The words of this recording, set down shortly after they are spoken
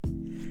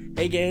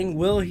Hey gang,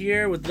 Will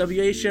here with the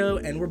WA Show,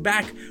 and we're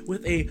back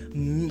with a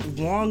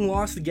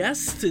long-lost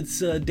guest. It's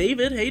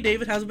David. Hey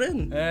David, how's it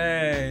been?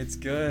 Hey, it's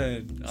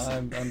good.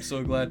 I'm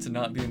so glad to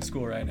not be in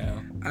school right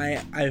now.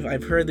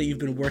 I've heard that you've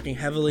been working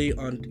heavily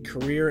on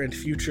career and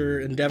future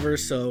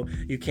endeavors, so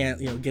you can't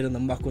get in the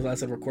muck with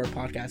us and record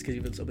podcasts because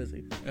you've been so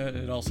busy.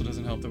 It also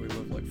doesn't help that we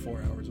live like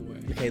 4 hours away.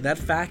 Okay, that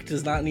fact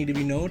does not need to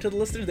be known to the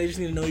listeners. They just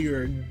need to know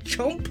you're a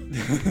chump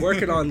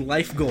working on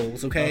life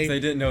goals. Okay. Well, if they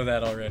didn't know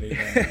that already.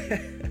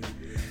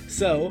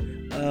 So,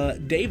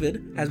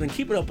 David has been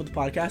keeping up with the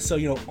podcast, so,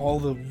 all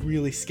the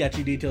really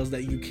sketchy details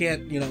that you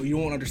can't, you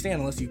won't understand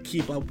unless you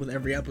keep up with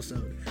every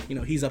episode.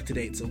 He's up to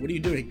date. So what are you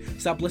doing?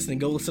 Stop listening.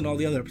 Go listen to all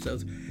the other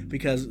episodes,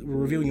 because we're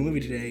reviewing a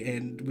movie today,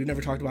 and we've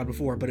never talked about it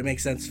before, but it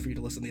makes sense for you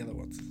to listen to the other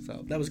ones.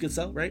 So that was a good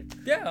sell, right?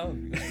 Yeah,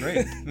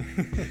 great. So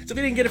if you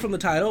didn't get it from the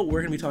title,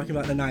 we're going to be talking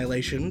about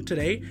Annihilation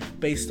today,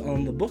 based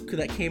on the book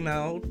that came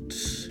out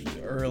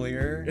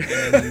earlier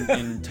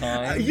in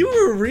time. You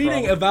were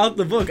reading about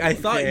the book. I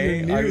thought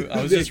you knew.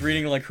 I was just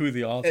reading like who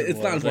the author was.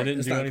 Not important. I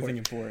didn't do anything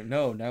important.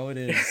 No, now it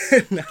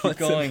is. Now Keep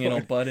going, and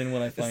I'll butt in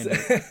when I find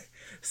it.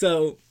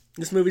 So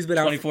this movie's been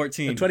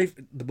 2014. out.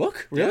 The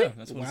book? Really? Yeah,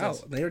 that's what wow. it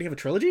says. They already have a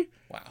trilogy?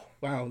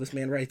 Wow, this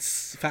man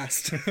writes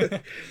fast.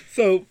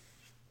 So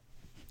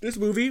this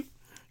movie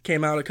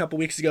came out a couple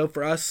weeks ago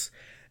for us,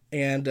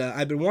 and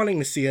I've been wanting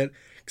to see it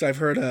because I've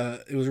heard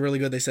it was really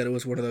good. They said it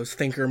was one of those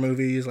thinker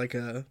movies, like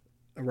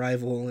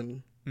Arrival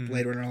and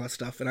Blade Runner and all that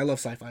stuff, and I love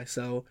sci-fi,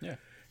 so yeah,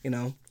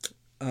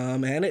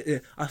 and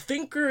a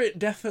thinker it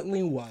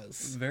definitely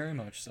was. Very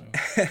much so.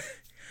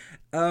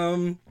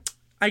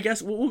 I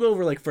guess we'll go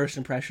over like first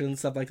impressions,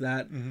 stuff like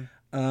that.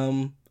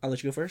 I'll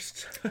let you go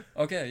first.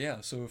 Okay,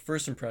 yeah. So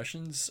first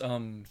impressions,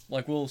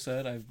 like Will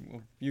said,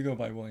 you go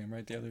by William,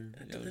 right? The other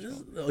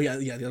oh yeah,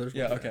 the others.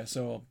 Yeah. Okay.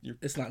 So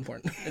it's not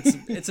important.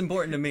 it's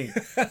important to me.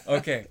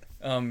 Okay.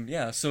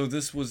 Yeah. So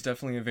this was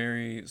definitely a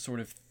very sort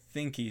of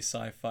thinky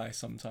sci-fi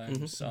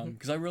sometimes,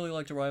 because I really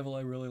liked Arrival.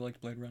 I really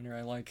liked Blade Runner.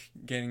 I like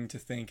getting to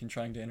think and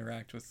trying to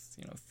interact with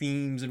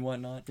themes and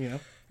whatnot. Yeah.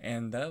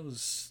 And that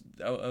was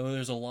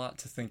there's a lot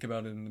to think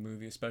about in the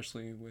movie,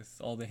 especially with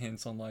all the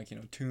hints on like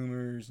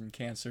tumors and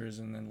cancers,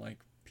 and then like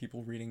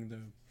people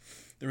reading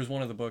there was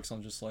one of the books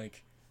on just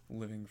like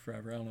living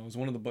forever. I don't know. It was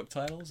one of the book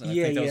titles, and I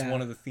think that was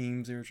one of the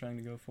themes they were trying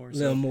to go for.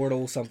 The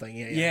immortal something.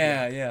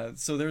 Yeah.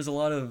 So there's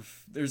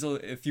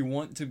if you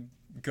want to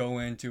go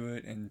into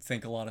it and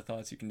think a lot of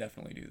thoughts, you can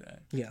definitely do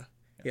that.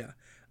 Yeah.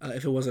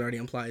 If it wasn't already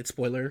implied,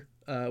 spoiler,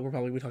 we're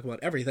probably going to talk about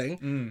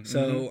everything.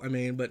 I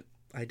mean, but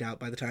I doubt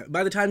by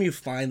the time you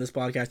find this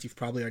podcast, you've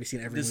probably already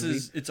seen every movie.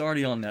 It's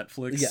already on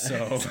Netflix.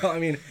 Yeah. So I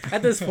mean,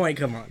 at this point,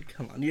 come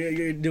on,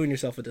 you're doing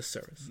yourself a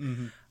disservice.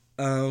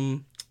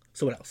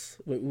 So what else?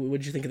 What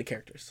did you think of the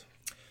characters?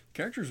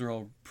 Characters are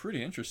all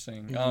pretty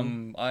interesting.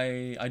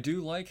 I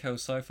do like how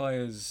sci-fi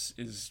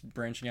is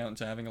branching out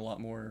into having a lot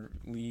more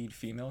lead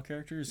female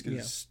characters,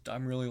 because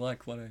I'm really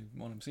like what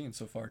I'm seeing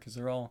so far, because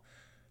they're all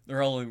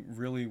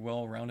really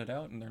well rounded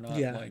out, and they're not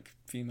like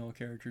female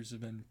characters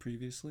have been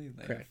previously.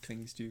 They have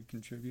things to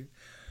contribute.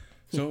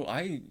 So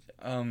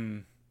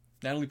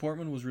Natalie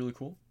Portman was really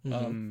cool.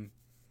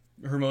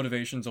 Her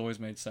motivations always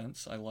made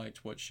sense. I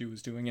liked what she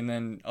was doing. And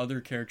then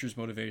other characters'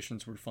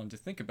 motivations were fun to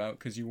think about,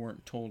 because you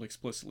weren't told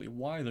explicitly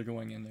why they're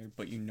going in there,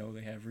 but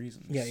they have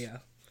reasons. Yeah.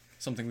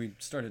 Something we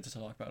started to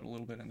talk about a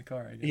little bit in the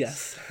car, I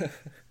guess.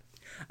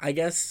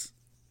 Yes.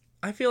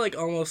 I feel like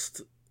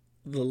almost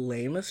the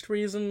lamest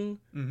reason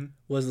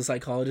was the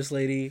psychologist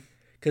lady.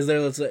 Because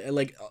there was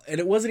like, and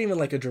it wasn't even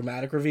like a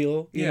dramatic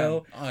reveal, you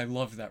know. I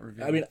loved that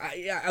reveal. I mean,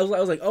 I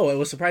was like, oh, it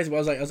was surprising. But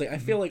I was like, I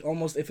feel like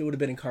almost if it would have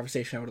been in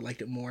conversation, I would have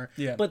liked it more.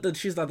 Yeah. But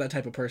she's not that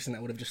type of person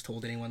that would have just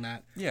told anyone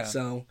that. Yeah.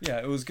 So yeah,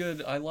 it was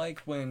good. I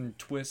like when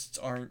twists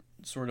aren't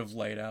sort of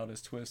laid out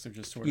as twists; they're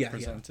just sort of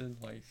presented.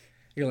 Yeah. Like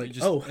you're like,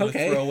 oh,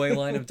 okay. A throwaway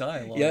line of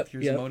dialogue.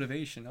 Here's a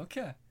motivation.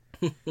 Okay.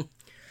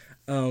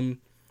 In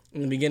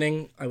the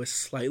beginning, I was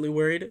slightly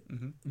worried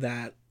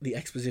that the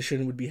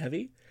exposition would be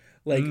heavy.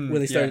 Like when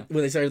they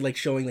started like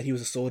showing that he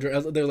was a soldier,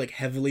 they're like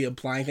heavily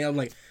implying things. I'm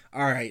like,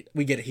 all right,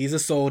 we get it. He's a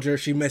soldier.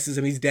 She misses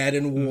him. He's dead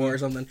in war or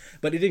something.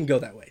 But it didn't go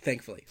that way,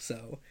 thankfully.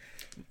 So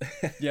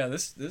yeah,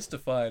 this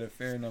defied a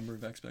fair number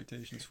of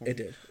expectations for me. It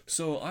did.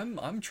 So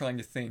I'm trying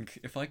to think,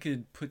 if I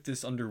could put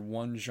this under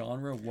one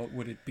genre, what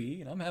would it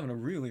be? And I'm having a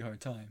really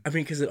hard time. I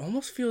mean, because it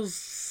almost feels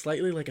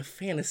slightly like a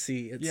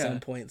fantasy at some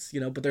points,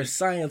 but there's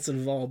science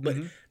involved, but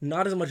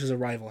not as much as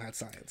Arrival had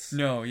science.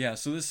 No, yeah.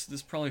 So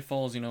this probably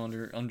falls,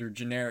 under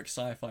generic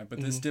sci-fi,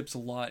 but this dips a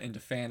lot into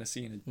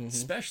fantasy, and it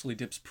especially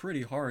dips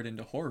pretty hard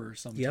into horror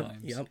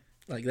sometimes. Yep.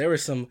 Like there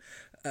was some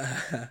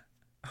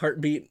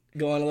heartbeat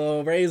going a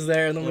little raised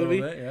there in the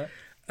movie. Bit,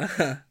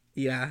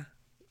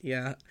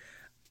 yeah.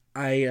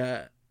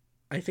 I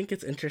think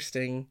it's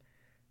interesting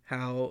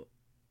how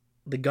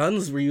the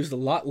guns were used a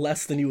lot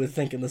less than you would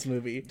think in this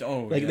movie.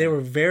 They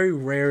were very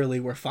rarely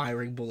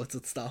firing bullets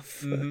and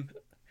stuff.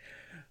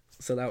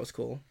 So that was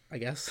cool, I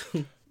guess.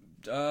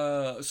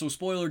 So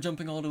spoiler,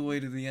 jumping all the way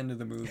to the end of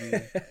the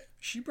movie.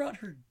 She brought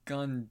her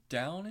gun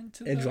down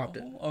into and the dropped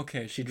it. hole?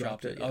 Okay, she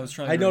dropped it. Yeah. I was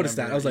trying. I noticed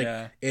that. I was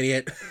like,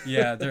 idiot.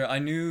 Yeah, I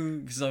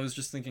knew because I was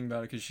just thinking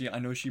about it because I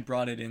know she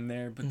brought it in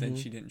there, but then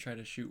she didn't try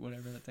to shoot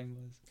whatever that thing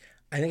was.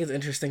 I think it's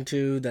interesting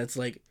too. That's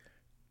like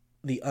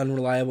the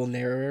unreliable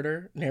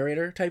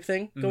narrator type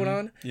thing going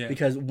on. Yeah.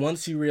 Because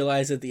once you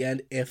realize at the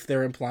end, if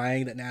they're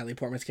implying that Natalie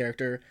Portman's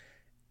character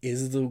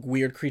is the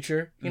weird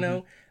creature, you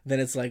know, then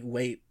it's like,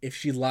 wait, if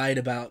she lied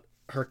about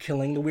her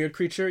killing the weird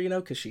creature, you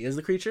know, because she is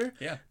the creature,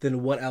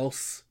 then what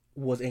else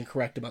was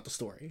incorrect about the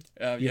story?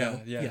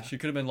 Yeah. She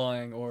could have been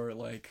lying, or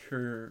like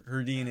her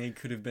DNA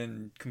could have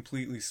been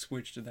completely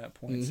switched at that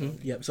point. So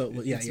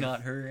it's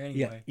not her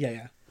anyway.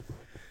 Yeah.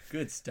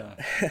 Good stuff.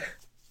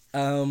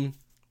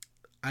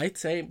 I'd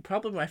say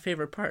probably my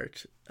favorite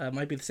part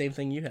might be the same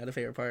thing you had a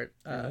favorite part.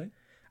 Really?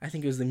 I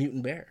think it was the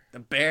mutant bear. The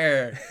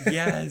bear,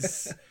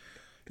 yes.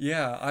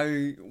 Yeah,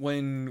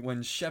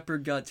 when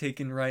Shepard got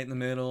taken right in the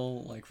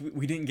middle, like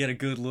we didn't get a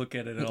good look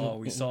at it at all.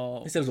 We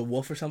saw. They said it was a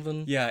wolf or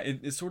something. Yeah,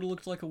 it sort of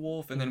looked like a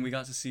wolf, and then we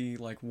got to see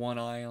like one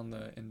eye on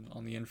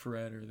the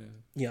infrared or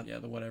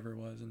the whatever it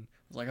was, and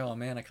I was like, oh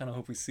man, I kind of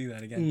hope we see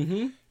that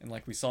again. And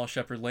like we saw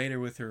Shepard later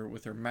with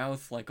her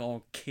mouth like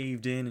all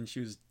caved in, and she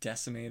was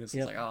decimated. So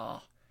it's like,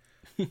 oh,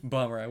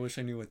 bummer. I wish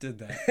I knew what did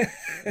that.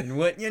 And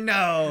what you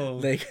know,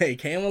 they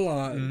came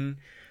along.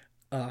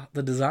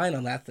 The design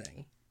on that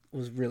thing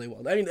was really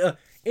well done. I mean,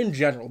 in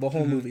general, the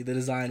whole movie, the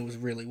design was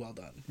really well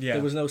done. Yeah.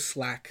 There was no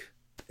slack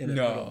in it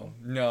at all.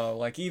 No.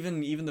 Like,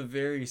 even the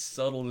very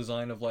subtle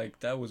design of,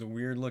 like, that was a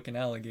weird-looking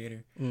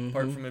alligator.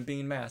 Apart from it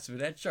being massive,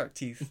 it had shark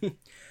teeth.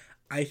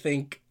 I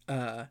think,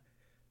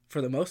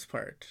 for the most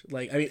part,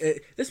 like, I mean,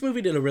 this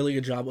movie did a really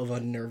good job of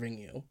unnerving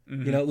you.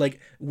 You know, like,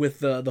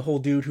 with the whole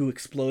dude who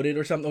exploded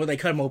or something, or they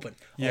cut him open.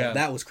 Yeah. Oh,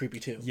 that was creepy,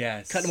 too.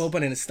 Yes. Cut him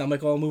open and his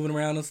stomach all moving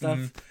around and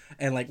stuff.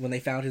 And, like, when they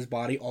found his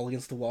body all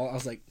against the wall, I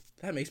was like,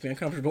 that makes me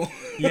uncomfortable.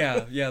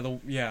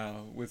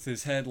 With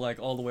his head like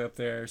all the way up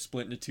there,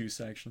 split into two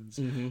sections.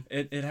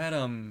 It had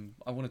I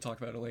want to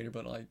talk about it later,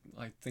 but I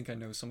think I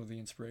know some of the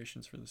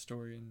inspirations for the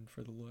story and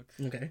for the look.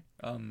 Okay.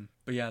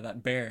 But yeah,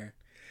 that bear.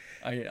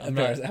 That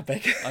bear is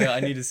epic.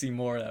 I need to see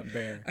more of that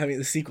bear. I mean,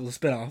 the sequel, the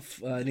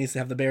spinoff, needs to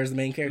have the bear as the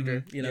main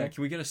character. You know,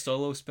 can we get a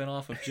solo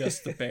spinoff of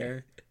just the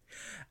bear?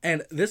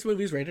 And this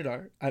movie's rated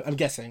R. I'm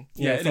guessing.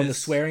 You know, from the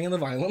swearing and the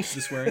violence. The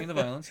swearing and the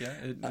violence, yeah.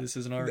 This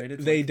is an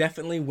R-rated. They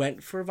definitely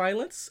went for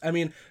violence. I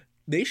mean,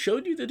 they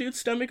showed you the dude's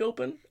stomach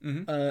open.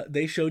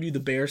 They showed you the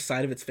bear's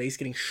side of its face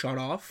getting shot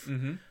off.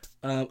 And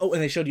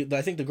they showed you,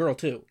 I think, the girl,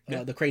 too.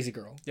 The crazy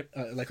girl. Yep.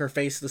 Like her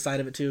face, the side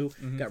of it, too,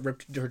 got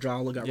ripped, her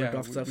jaw got ripped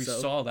off and stuff. We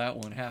saw that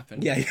one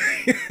happen. Yeah.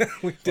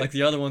 Like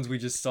the other ones we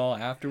just saw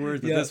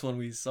afterwards, but this one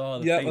we saw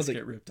the face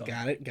get ripped off.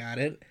 Got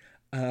it.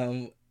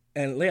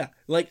 And yeah,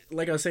 like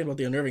I was saying about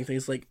the unnerving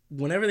things, like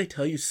whenever they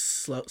tell you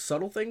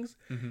subtle things,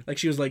 like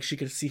she was like she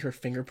could see her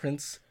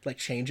fingerprints like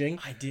changing.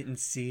 I didn't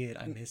see it.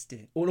 I missed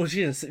it. Well, no,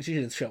 she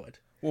didn't show it.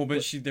 Well,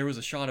 but there was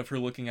a shot of her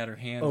looking at her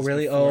hands. Oh,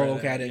 really? Oh,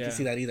 okay. I didn't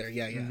see that either.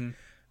 Yeah.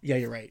 Yeah,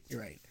 you're right.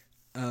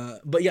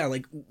 But yeah,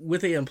 like with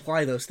they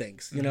imply those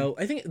things, you know,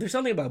 I think there's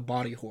something about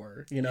body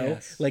horror, you know,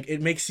 like it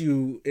makes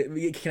you,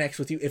 it connects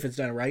with you if it's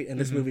done right. And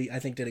this movie, I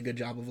think, did a good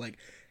job of like,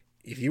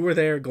 if you were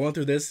there going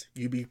through this,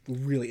 you'd be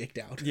really icked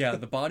out. Yeah,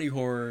 the body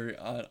horror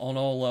on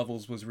all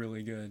levels was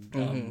really good.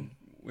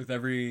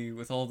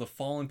 With all the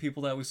fallen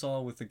people that we saw,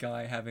 with the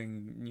guy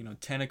having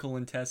tentacle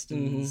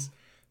intestines,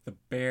 the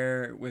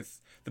bear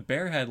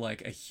had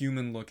like a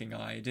human looking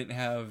eye. It didn't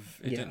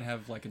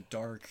have like a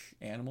dark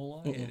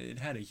animal eye. It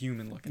had a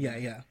human looking eye.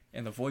 Yeah.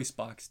 And the voice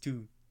box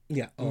too.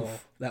 Yeah. Oh,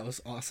 that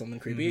was awesome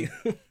and creepy.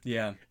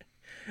 Yeah.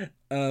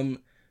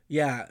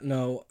 Yeah,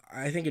 no,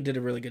 I think it did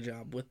a really good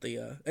job with the,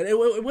 and it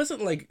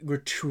wasn't like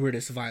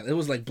gratuitous violence. It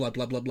was like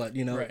blood,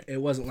 you know? Right. It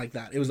wasn't like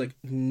that. It was like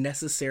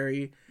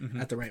necessary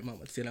at the right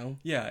moments, you know?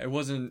 Yeah, it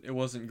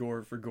wasn't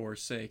gore for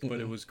gore's sake, but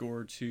it was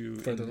gore to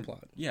further the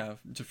plot. Yeah,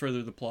 to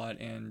further the plot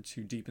and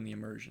to deepen the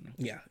immersion.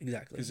 Yeah,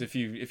 exactly. Because if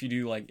you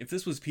do like, if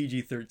this was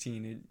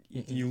PG-13,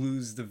 you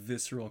lose the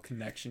visceral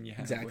connection you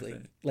have with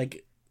it.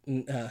 Like,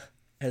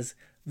 as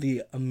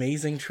the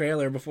amazing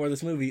trailer before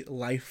this movie,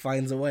 Life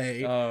Finds a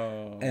Way.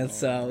 Oh. And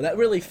so that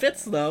really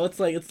fits, though.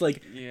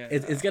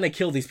 It's gonna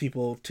kill these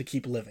people to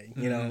keep living,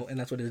 you know, and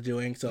that's what it's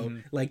doing. So,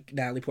 like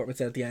Natalie Portman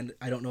said at the end,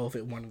 I don't know if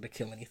it wanted to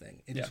kill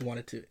anything. It just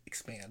wanted to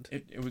expand.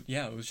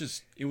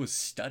 It was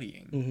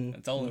studying.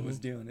 That's all it was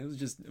doing. It was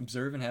just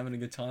observing, having a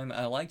good time.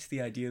 I liked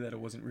the idea that it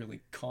wasn't really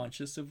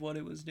conscious of what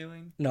it was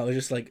doing. No, it was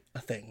just like a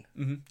thing.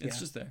 It's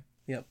just there.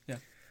 Yep. Yeah.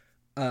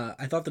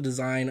 I thought the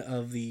design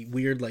of the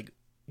weird, like,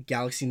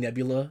 Galaxy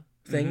Nebula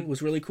thing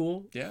was really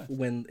cool. Yeah.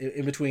 When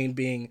in between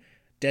being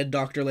dead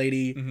Doctor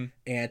Lady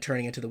and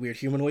turning into the weird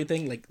humanoid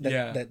thing, like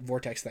that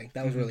vortex thing,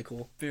 that was really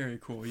cool. Very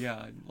cool.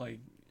 Yeah, like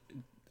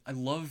I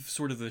love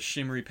sort of the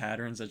shimmery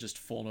patterns that just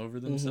fold over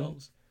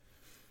themselves.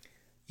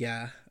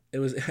 Yeah, it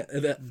was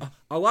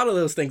a lot of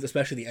those things,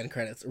 especially the end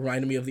credits,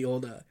 reminded me of the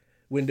old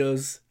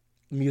Windows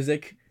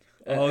music.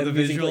 Oh, the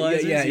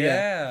visualizers.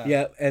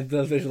 Yeah, and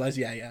the visualizers.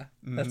 Yeah.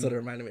 That's what it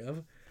reminded me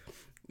of.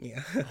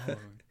 Yeah.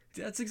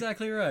 That's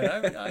exactly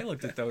right. I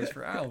looked at those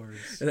for hours.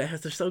 They're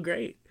so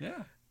great.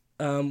 Yeah.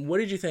 What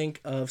did you think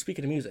of,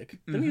 speaking of music,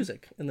 the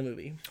music in the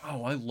movie?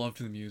 Oh, I loved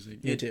the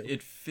music. Me too.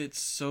 It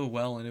fits so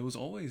well, and it was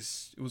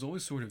always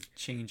sort of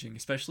changing,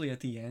 especially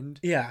at the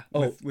end. Yeah.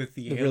 With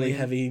the really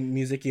heavy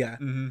music. Yeah.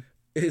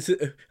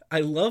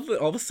 I love that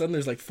all of a sudden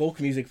there's like folk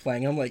music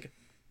playing. I'm like,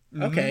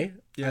 okay,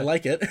 I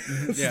like it.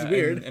 This is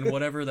weird. And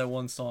whatever that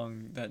one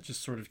song that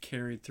just sort of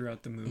carried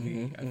throughout the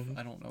movie, I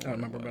don't know. I don't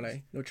remember, but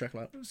I know check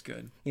them out. It was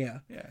good.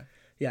 Yeah. Yeah.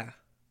 Yeah.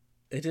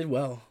 It did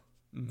well.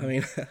 I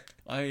mean,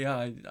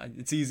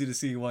 it's easy to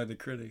see why the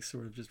critics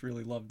sort of just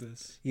really love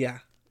this. Yeah,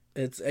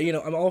 it's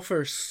I'm all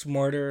for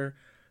smarter,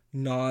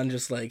 non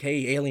just like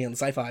hey alien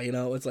sci-fi.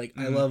 It's like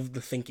I love the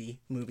thinky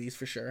movies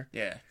for sure.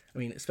 Yeah, I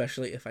mean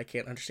especially if I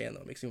can't understand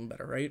them, it makes it even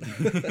better, right?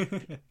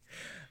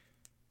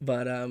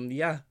 But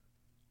yeah,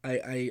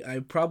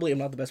 I probably am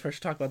not the best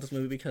person to talk about this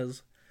movie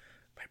because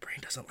my brain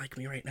doesn't like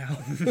me right now.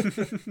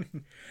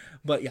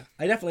 But yeah,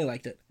 I definitely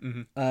liked it.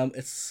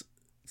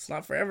 It's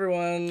not for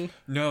everyone.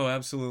 No,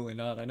 absolutely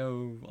not. I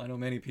know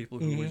many people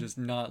who would just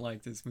not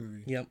like this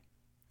movie. Yep.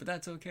 But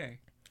that's okay.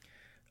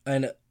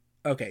 And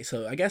okay,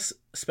 so I guess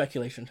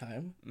speculation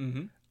time.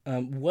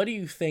 What do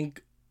you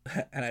think?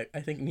 And I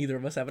think neither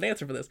of us have an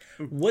answer for this.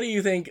 What do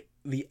you think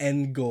the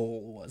end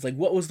goal was? Like,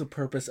 what was the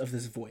purpose of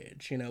this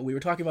voyage? We were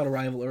talking about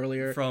Arrival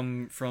earlier.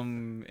 From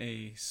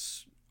the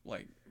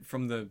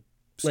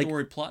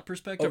story plot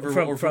perspective,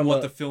 or from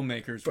what the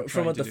filmmakers were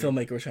from what the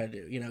filmmaker was trying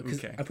to do,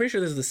 because I'm pretty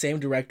sure this is the same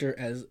director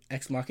as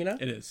Ex Machina.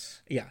 It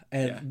is. Yeah,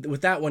 and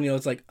with that one,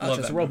 it's like it's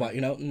just a robot.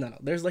 No,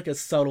 there's like a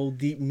subtle,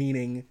 deep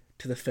meaning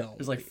to the film.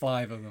 There's like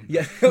 5 of them.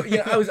 Yeah,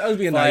 yeah. I was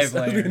being nice.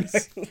 5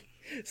 layers.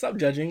 Stop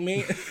judging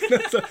me.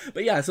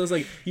 But yeah, so it's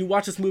like you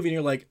watch this movie and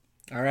you're like,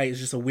 all right, it's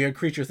just a weird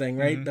creature thing,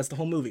 right? That's the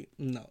whole movie.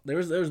 No,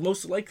 there's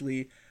most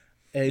likely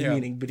a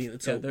meaning beneath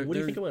it. So what do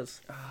you think it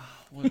was?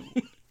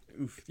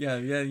 Oof. Yeah,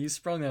 you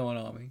sprung that one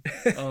on me.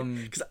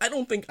 Because I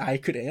don't think I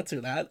could answer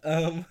that.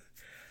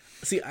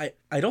 See,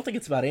 I don't think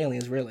it's about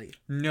aliens, really.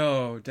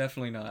 No,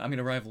 definitely not. I mean,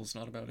 Arrival's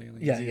not about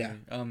aliens either. Yeah.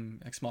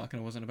 Ex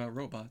Machina wasn't about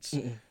robots.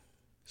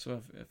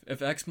 So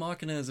if Ex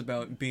Machina is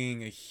about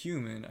being a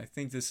human, I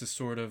think this is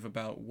sort of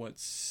about what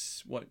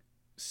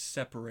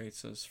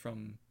separates us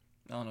from,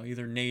 I don't know,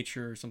 either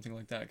nature or something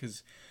like that.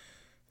 Because,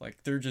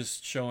 like, they're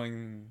just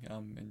showing,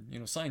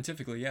 and,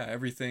 scientifically,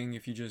 everything,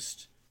 if you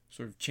just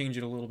sort of change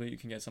it a little bit, you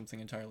can get something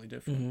entirely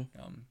different.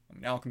 I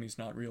mean, alchemy's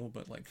not real,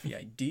 but like the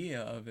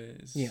idea of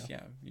it is,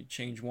 you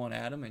change one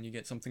atom and you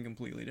get something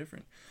completely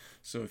different.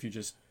 So if you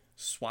just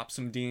swap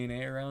some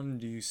DNA around,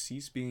 do you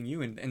cease being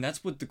you? And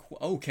that's what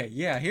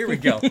here we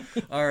go.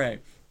 All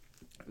right.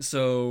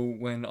 So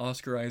when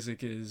Oscar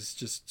Isaac is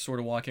just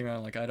sort of walking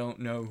around like, I don't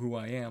know who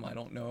I am, I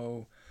don't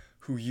know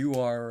who you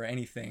are or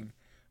anything.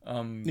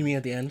 You mean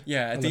at the end?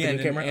 Yeah, at the end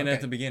and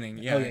at the beginning.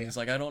 Yeah, it's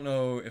like I don't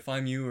know if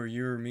I'm you or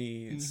you're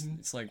me.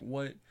 It's like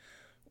what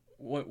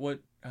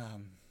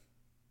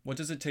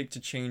does it take to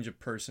change a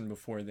person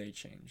before they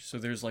change? So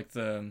there's like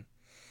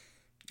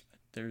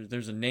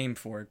there's a name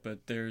for it,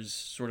 but there's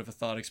sort of a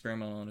thought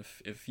experiment on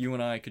if you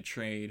and I could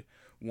trade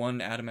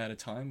one atom at a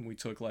time, we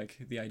took like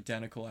the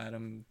identical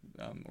atom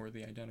or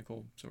the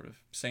identical sort of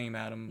same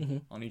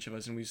atom on each of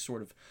us, and we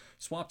sort of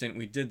swapped it, and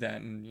we did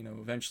that, and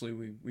eventually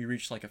we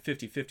reached like a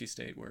 50-50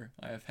 state where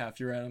I have half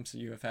your atoms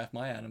and you have half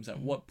my atoms. At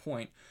what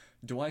point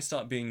do I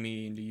stop being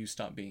me and do you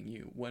stop being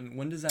you?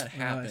 When does that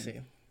happen? I see.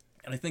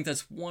 And I think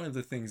that's one of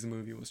the things the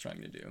movie was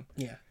trying to do.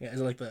 Yeah. Is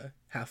it like the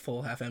half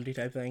full, half empty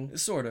type thing?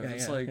 Sort of.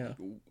 It's like,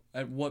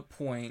 at what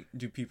point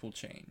do people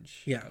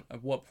change? Yeah.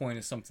 At what point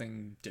is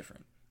something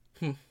different?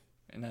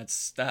 And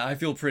that's that. I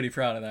feel pretty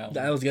proud of that one.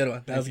 That was a good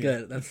one. That was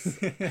good. That's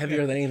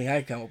heavier than anything I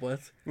could come up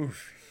with.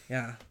 Oof.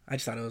 Yeah. I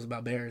just thought it was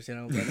about bears,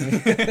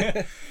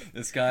 But,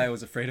 this guy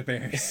was afraid of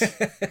bears.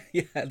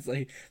 Yeah. It's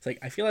like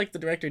I feel like the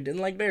director didn't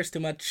like bears too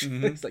much.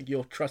 It's like,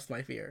 you'll trust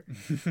my fear.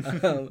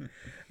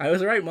 I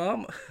was right,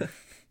 Mom.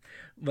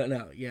 But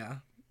no, yeah.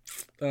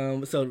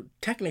 So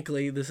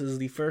technically, this is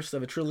the first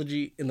of a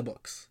trilogy in the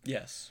books.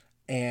 Yes.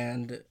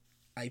 And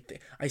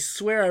I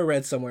swear I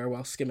read somewhere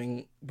while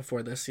skimming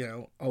before this,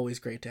 always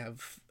great to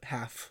have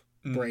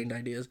half-brained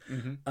ideas,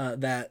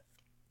 that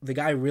the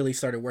guy really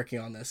started working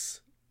on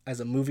this as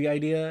a movie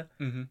idea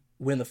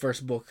when the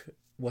first book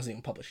wasn't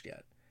even published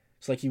yet.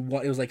 So like it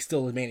was like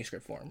still in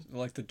manuscript form.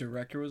 Like the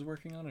director was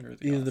working on it, or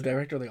either the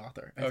director or the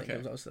author. I think it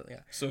was also,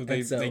 So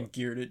they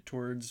geared it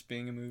towards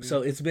being a movie.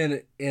 So it's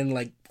been in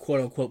like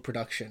quote unquote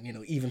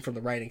production, even from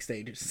the writing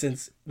stage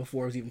since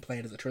before it was even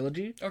planned as a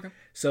trilogy. Okay.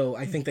 So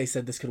I think they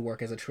said this could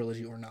work as a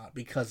trilogy or not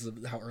because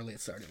of how early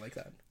it started like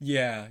that.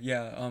 Yeah.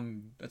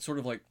 It's sort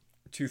of like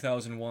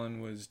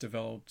 2001 was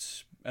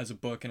developed as a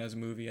book and as a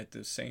movie at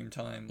the same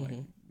time. Like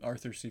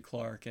Arthur C.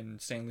 Clarke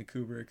and Stanley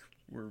Kubrick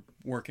were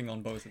working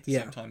on both at the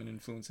same time and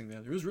influencing the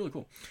other. It was really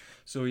cool.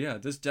 So yeah,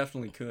 this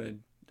definitely could.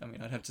 I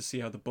mean, I'd have to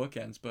see how the book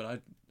ends, but I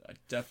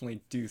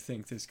definitely do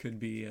think this could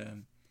be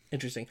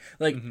interesting.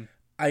 Like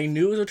I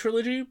knew it was a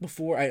trilogy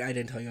before. I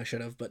didn't tell you, I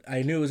should have, but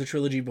I knew it was a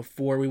trilogy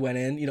before we went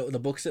in. The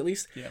books at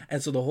least. Yeah.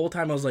 And so the whole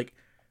time I was like,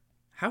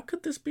 how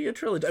could this be a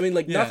trilogy? I mean,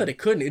 like, not that it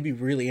couldn't. It'd be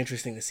really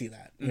interesting to see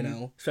that, you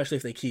know, especially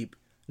if they keep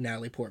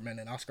Natalie Portman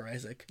and Oscar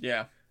Isaac.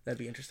 Yeah, that'd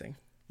be interesting.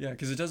 Yeah,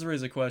 because it does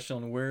raise a question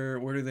on where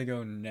do they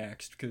go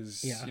next?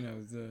 Because you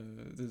know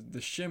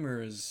the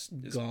shimmer is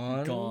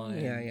gone.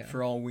 Yeah.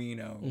 For all we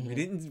know, we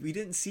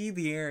didn't see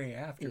the area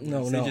afterwards.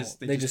 No,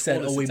 they just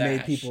said, "Oh, we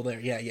made people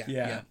there."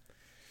 Yeah.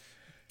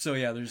 So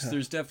yeah,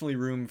 there's definitely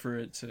room for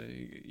it to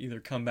either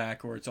come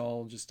back, or it's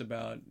all just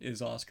about,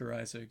 is Oscar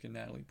Isaac and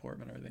Natalie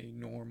Portman, are they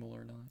normal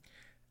or not?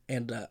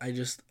 And I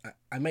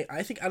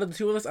think out of the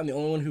two of us, I'm the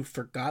only one who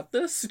forgot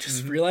this.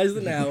 Just realized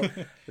it now.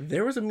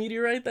 There was a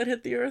meteorite that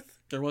hit the Earth.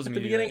 There was at a the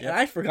meteorite, beginning, and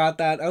I forgot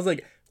that. I was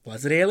like,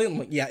 was it alien? I'm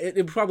like, yeah,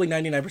 it probably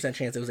 99%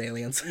 chance it was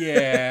aliens.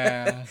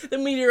 Yeah. The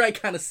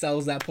meteorite kind of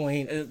sells that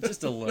point.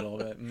 Just a little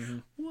bit.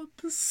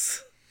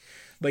 Whoops.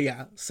 But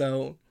yeah,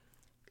 so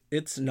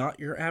it's not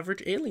your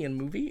average alien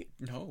movie.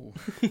 No.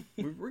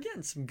 We're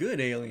getting some good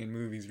alien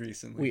movies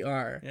recently. We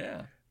are.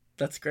 Yeah.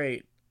 That's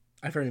great.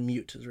 I've heard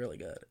Mute is really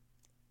good.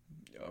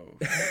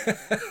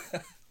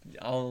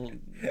 Why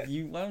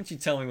don't you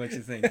tell me what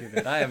you think of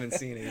it? I haven't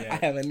seen it yet. I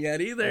haven't yet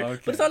either.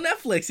 Okay. But it's on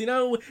Netflix, you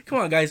know? Come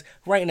on, guys.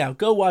 Right now,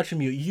 go watch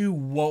Mute. You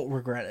won't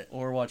regret it.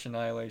 Or watch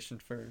Annihilation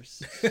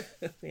first.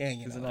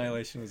 Because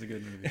Annihilation was a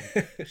good movie.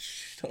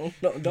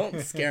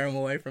 Don't scare them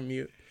away from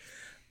Mute.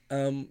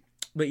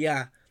 But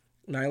yeah,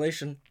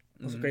 Annihilation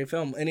was a great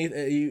film.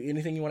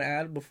 Anything you want to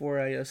add before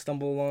I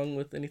stumble along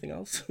with anything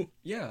else?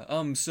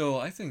 Yeah. So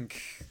I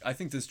think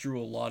this drew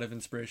a lot of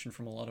inspiration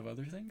from a lot of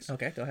other things.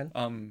 Okay, go ahead.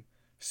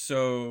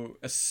 So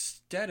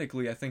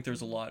aesthetically, I think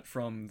there's a lot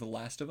from The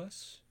Last of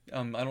Us.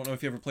 I don't know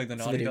if you ever played the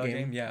Naughty Dog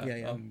game.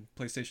 Yeah.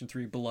 PlayStation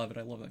 3, beloved.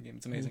 I love that game.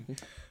 It's amazing.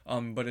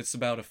 But it's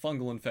about a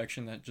fungal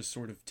infection that just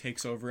sort of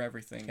takes over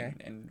everything. Okay.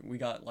 And we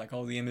got like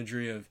all the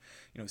imagery of,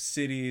 you know,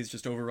 cities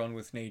just overrun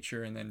with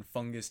nature, and then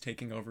fungus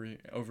taking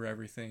over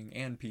everything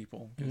and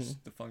people, because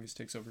the fungus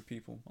takes over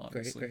people,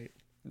 obviously. Great.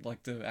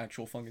 Like the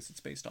actual fungus it's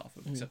based off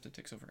of, except it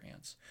takes over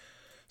ants.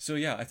 So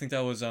yeah, I think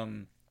that was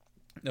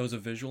a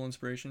visual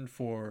inspiration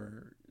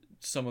for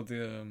some of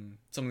the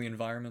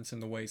environments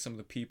and the way some of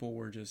the people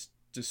were just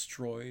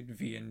destroyed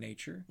via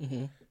nature.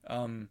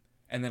 And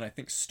then I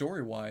think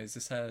story-wise,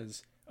 this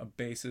has a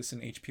basis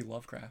in H.P.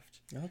 Lovecraft.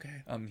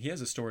 Okay. He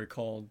has a story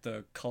called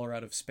The Color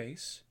Out of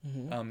Space,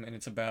 and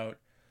it's about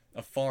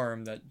a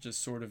farm that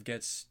just sort of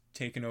gets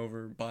taken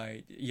over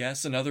by,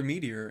 another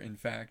meteor, in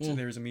fact.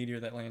 There's a meteor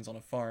that lands on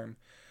a farm,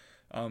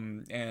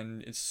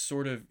 and it's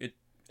sort of...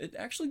 It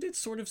actually did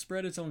sort of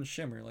spread its own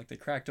shimmer. Like, they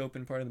cracked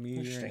open part of the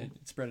meteor, and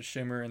it spread a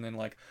shimmer, and then,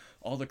 like,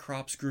 all the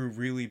crops grew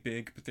really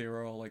big, but they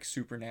were all, like,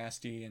 super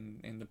nasty,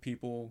 and the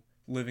people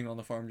living on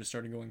the farm just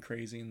started going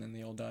crazy, and then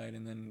they all died,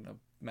 and then a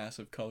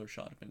massive color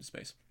shot up into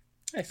space.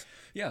 Nice.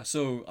 Yeah,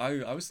 so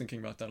I was thinking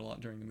about that a lot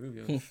during the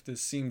movie.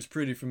 This seems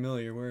pretty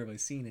familiar. Where have I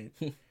seen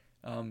it?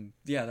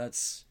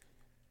 That's...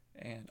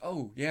 And,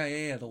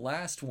 the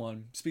last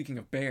one, speaking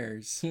of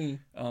bears,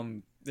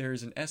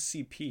 there's an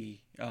SCP.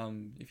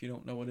 If you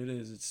don't know what it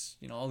is, it's,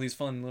 you know, all these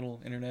fun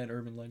little internet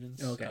urban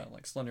legends. Okay.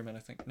 Like Slenderman, I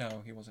think.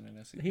 No, he wasn't an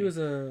SCP.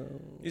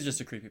 He's just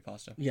a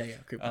creepypasta. Yeah,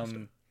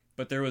 creepypasta.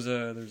 But there's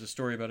a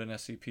story about an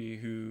SCP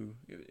who,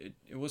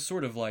 it was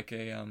sort of like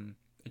a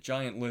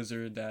giant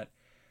lizard that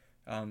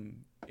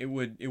it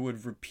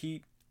would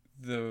repeat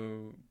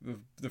the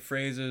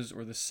phrases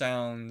or the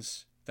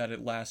sounds that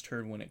it last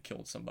heard when it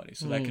killed somebody.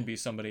 So that could be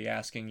somebody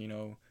asking, you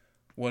know,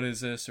 what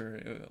is this,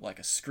 or like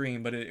a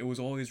scream, but it was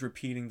always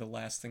repeating the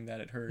last thing that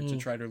it heard to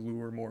try to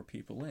lure more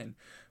people in,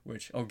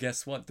 which,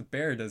 guess what? The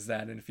bear does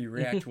that, and if you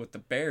react to what the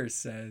bear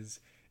says,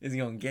 is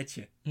going to get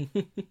you,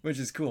 which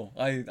is cool.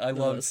 I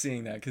love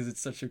seeing that, because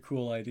it's such a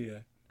cool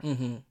idea.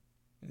 It's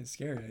a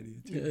scary idea,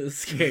 too. It's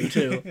scary,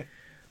 too.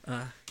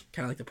 Kind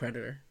of like the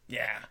Predator.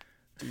 Yeah.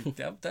 Dude,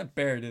 that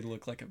bear did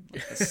look like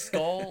a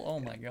skull. Oh,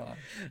 my God.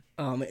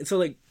 So,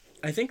 like,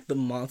 I think the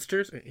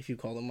monsters, if you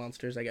call them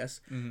monsters, I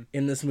guess,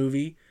 in this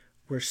movie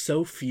were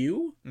so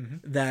few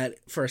that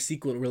for a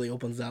sequel it really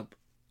opens up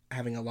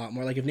having a lot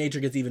more. Like, if nature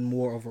gets even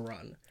more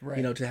overrun,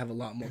 you know, to have a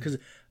lot more. Because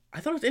I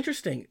thought it was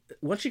interesting.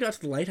 Once you got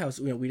to the lighthouse,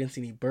 you know, we didn't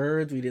see any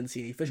birds, we didn't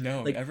see any fish.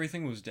 No, like,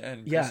 everything was dead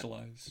and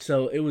crystallized.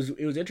 So it was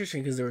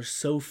interesting because there were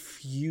so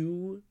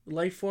few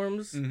life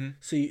forms.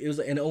 So it was,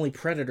 and only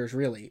predators,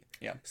 really.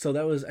 Yeah. So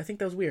I think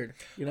that was weird.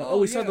 You know,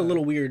 we saw the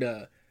little weird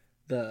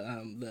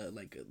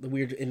the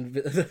weird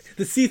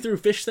the see-through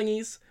fish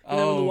thingies, you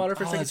know, in the water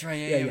for a second. That's right.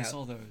 Yeah, we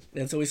saw those.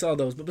 And so we saw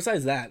those, but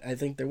besides that, I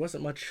think there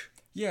wasn't much.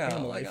 Yeah,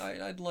 like,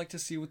 I'd like to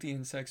see what the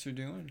insects are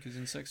doing, because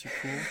insects are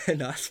cool.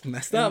 No, it's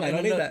messed up. I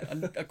don't need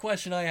that. A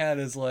question I had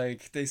is,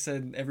 like, they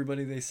said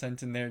everybody they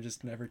sent in there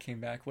just never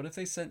came back. What if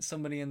they sent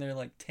somebody in there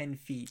like 10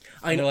 feet?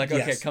 And they're like,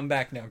 okay, come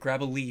back now.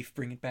 Grab a leaf,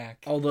 bring it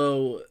back.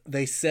 Although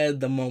they said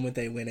the moment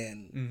they went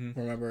in,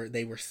 remember,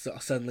 they were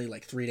suddenly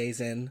like 3 days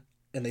in,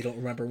 and they don't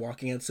remember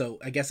walking in. So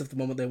I guess if the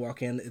moment they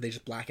walk in, they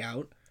just black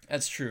out.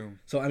 That's true.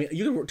 So, I mean,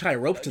 you could tie a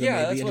rope to them,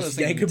 maybe. That's what I was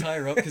thinking. Tie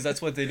a rope, because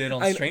that's what they did on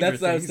Stranger Things.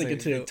 That's what I was thinking,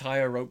 too. They tie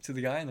a rope to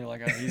the guy, and they're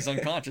like, he's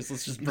unconscious.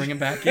 Let's just bring him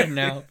back in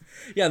now.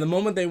 Yeah, the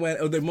moment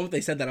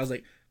they said that, I was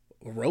like,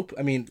 a rope.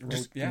 I mean,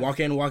 just walk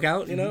in, walk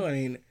out. You know, I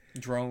mean,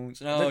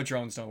 drones. No,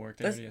 drones don't work.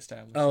 They already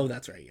established. Oh,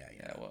 that's right. Yeah.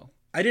 Yeah. Well,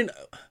 I didn't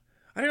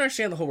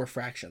understand the whole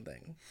refraction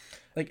thing.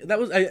 Like that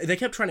was they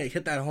kept trying to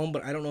hit that home,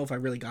 but I don't know if I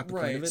really got the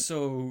point of it.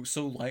 So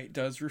light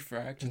does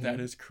refract. That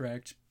is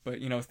correct. But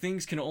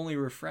things can only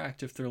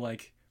refract if they're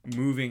like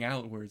moving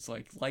outwards.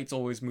 Like light's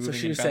always moving. So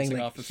she was and bouncing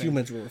saying off the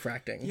humans were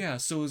refracting. Yeah.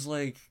 So it's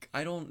like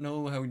I don't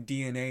know how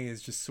DNA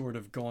is just sort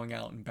of going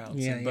out and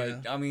bouncing. Yeah,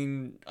 but I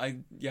mean, I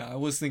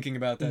was thinking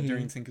about that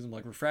during things because I'm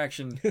like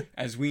refraction,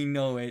 as we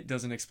know it,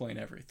 doesn't explain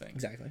everything.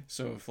 Exactly.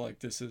 So if like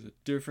this is a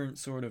different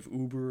sort of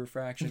uber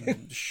refraction,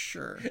 then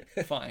sure,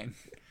 fine.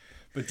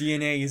 But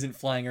DNA isn't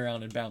flying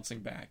around and bouncing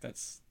back.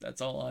 That's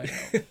all I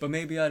know. But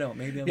maybe I don't.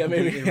 Maybe I'm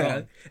completely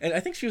wrong. And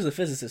I think she was a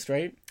physicist,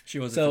 right? She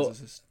was a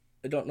physicist.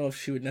 I don't know if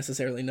she would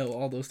necessarily know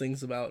all those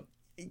things about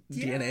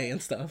DNA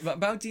and stuff.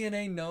 About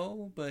DNA,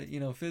 no. But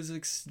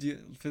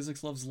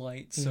physics loves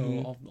light,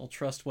 so I'll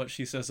trust what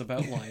she says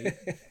about light.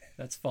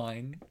 That's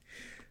fine.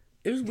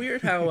 It was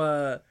weird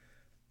how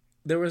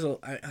there was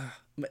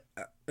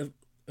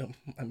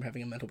I'm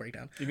having a mental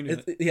breakdown. You can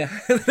do it. Yeah,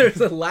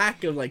 there's a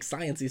lack of like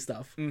sciencey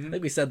stuff. I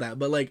think we said that,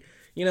 but like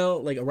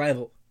like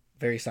Arrival,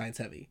 very science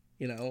heavy.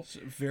 It's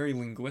very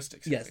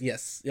linguistics.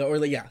 Yes, or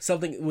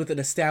something with an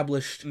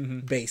established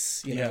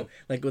base. You know,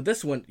 like with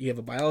this one, you have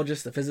a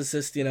biologist, a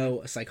physicist,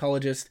 a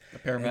psychologist, a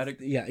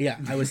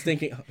paramedic. I was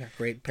thinking,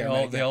 great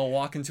paramedic. They all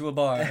walk into a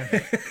bar,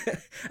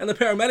 and the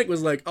paramedic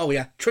was like, "Oh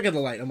yeah, trick of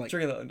the light." I'm like,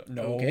 "Trick of the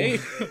no, okay,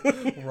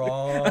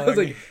 wrong." I was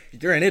like,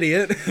 "You're an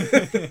idiot."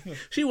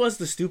 She was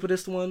the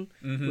stupidest one,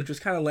 which was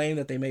kind of lame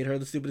that they made her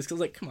the stupidest. Because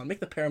like, come on, make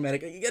the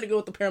paramedic. You got to go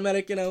with the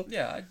paramedic,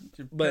 Yeah,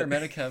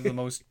 paramedic have the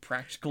most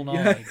practical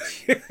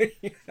knowledge.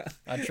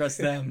 I trust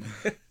them.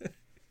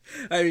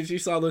 I mean, she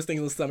saw those things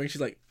in the stomach. She's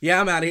like, "Yeah,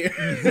 I'm out of here."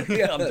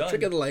 I'm done.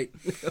 Trick of the light.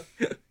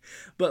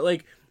 But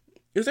like,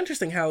 it was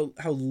interesting how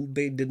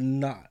they did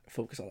not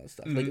focus on that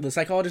stuff. Like the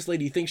psychologist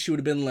lady, you think she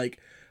would have been like,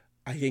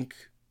 I think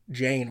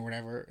Jane or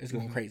whatever is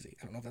going crazy.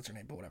 I don't know if that's her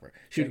name, but whatever.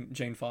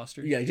 Jane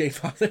Foster. Yeah, Jane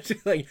Foster.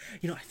 She's like,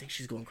 I think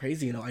she's going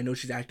crazy. I know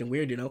she's acting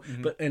weird.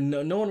 But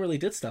no one really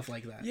did stuff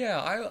like that.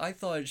 Yeah, I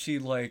thought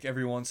she'd like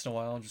every once in a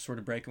while just sort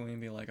of break away and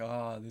be like,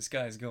 this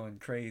guy's going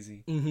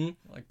crazy.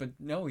 Like, but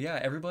no, yeah,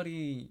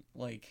 everybody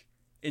like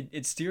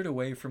it steered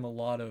away from a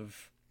lot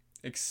of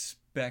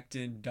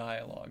expected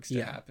dialogues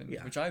to happen,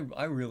 which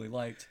I really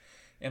liked,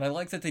 and I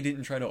liked that they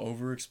didn't try to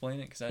over explain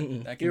it because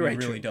that can be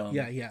really dumb.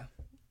 Yeah.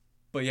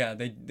 But yeah,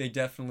 they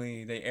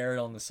definitely erred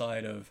on the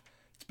side of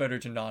it's better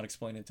to not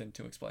explain it than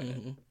to explain it,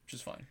 which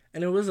is fine.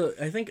 And it was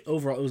I think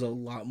overall it was a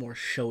lot more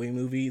showy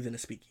movie than a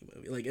speaking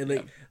movie.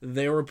 Like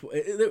they were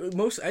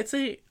most. I'd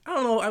say I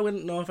don't know. I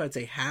wouldn't know if I'd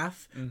say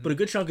half, but a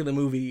good chunk of the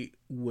movie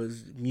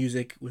was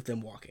music with them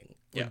walking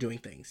or doing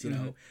things,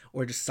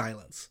 or just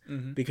silence.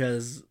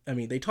 Because I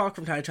mean, they talk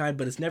from time to time,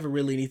 but it's never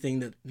really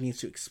anything that needs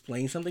to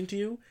explain something to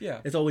you.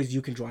 Yeah, it's always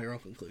you can draw your own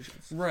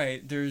conclusions.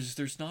 Right.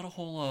 There's not a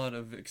whole lot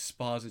of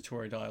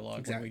expository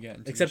dialogue when we get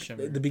into except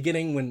the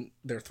beginning when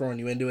they're throwing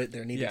you into it.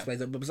 They need to explain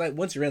something. But besides,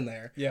 once you're in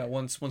there,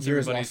 once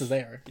everybody's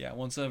there. Yeah,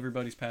 once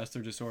everybody's past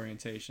their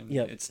disorientation,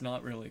 it's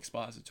not really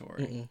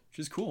expository, which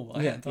is cool.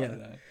 I hadn't thought of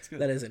that. It's good.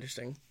 That is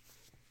interesting.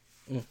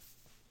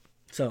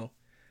 So,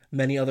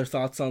 many other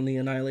thoughts on the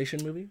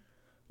Annihilation movie?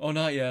 Oh,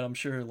 not yet. I'm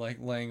sure, like,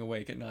 laying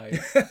awake at night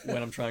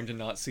when I'm trying to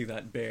not see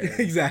that bear.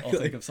 Exactly.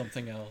 I'll think of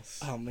something else.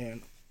 Oh,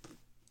 man.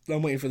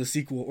 I'm waiting for the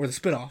sequel, or the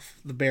spinoff.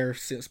 The bear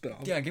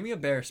spinoff. Yeah, give me a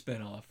bear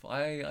spinoff.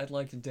 I'd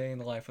like a day in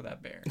the life of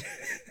that bear.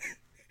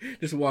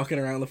 Just walking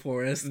around the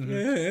forest.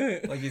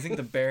 Like, you think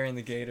the bear and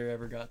the gator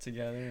ever got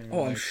together?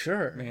 Oh, I'm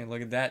sure. Man,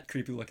 look at that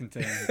creepy looking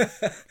thing.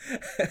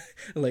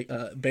 Like,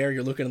 bear,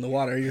 you're looking in the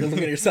water. You're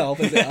looking at yourself.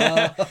 And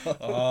say,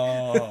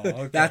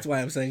 okay. That's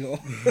why I'm single.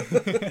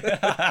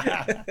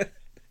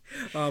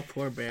 Oh,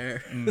 poor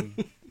bear.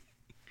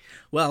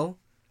 Well,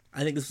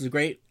 I think this was a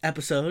great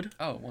episode.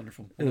 Oh,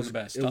 wonderful. One of the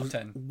best. Top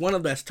 10. One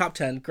of the best. Top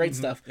 10. Great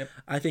stuff. Yep.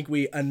 I think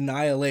we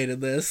annihilated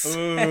this.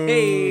 Ooh.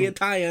 Hey, a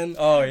tie-in.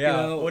 Oh,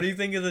 yeah. What do you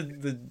think of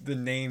the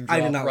name drop?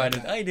 I did not like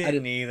that. I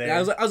didn't either. I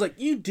was like,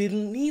 you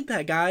didn't need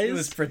that, guys. It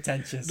was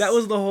pretentious. That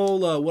was the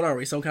whole, what are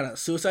we, some kind of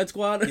Suicide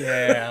Squad?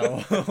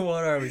 Yeah.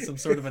 What are we, some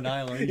sort of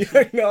annihilation?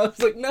 Yeah, no, I was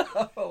like, no.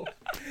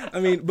 I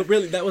mean, but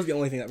really, that was the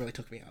only thing that really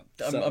took me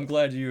out. So. I'm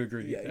glad you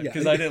agree.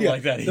 Because I didn't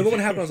like that either. The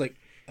moment it happened, I was like,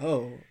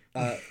 oh,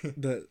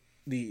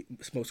 the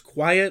most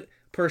quiet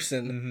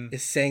person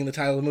is saying the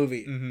title of the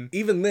movie.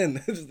 Even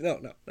then, no.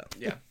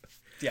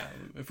 Yeah.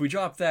 If we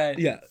drop that,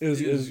 it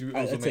was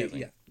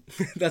amazing.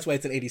 That's why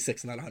it's an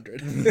 86, not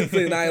 100. It's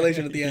the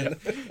Annihilation at the end.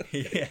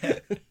 Yeah.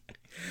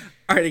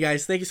 Alrighty,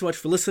 guys. Thank you so much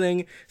for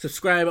listening.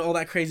 Subscribe, all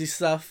that crazy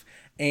stuff.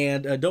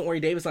 And don't worry,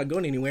 David's not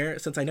going anywhere.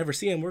 Since I never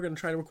see him, we're going to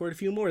try to record a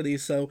few more of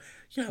these. So,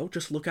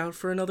 just look out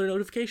for another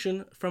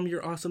notification from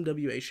your awesome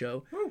WA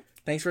show. Woo.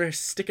 Thanks for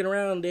sticking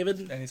around,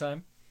 David.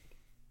 Anytime.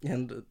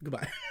 And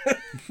goodbye.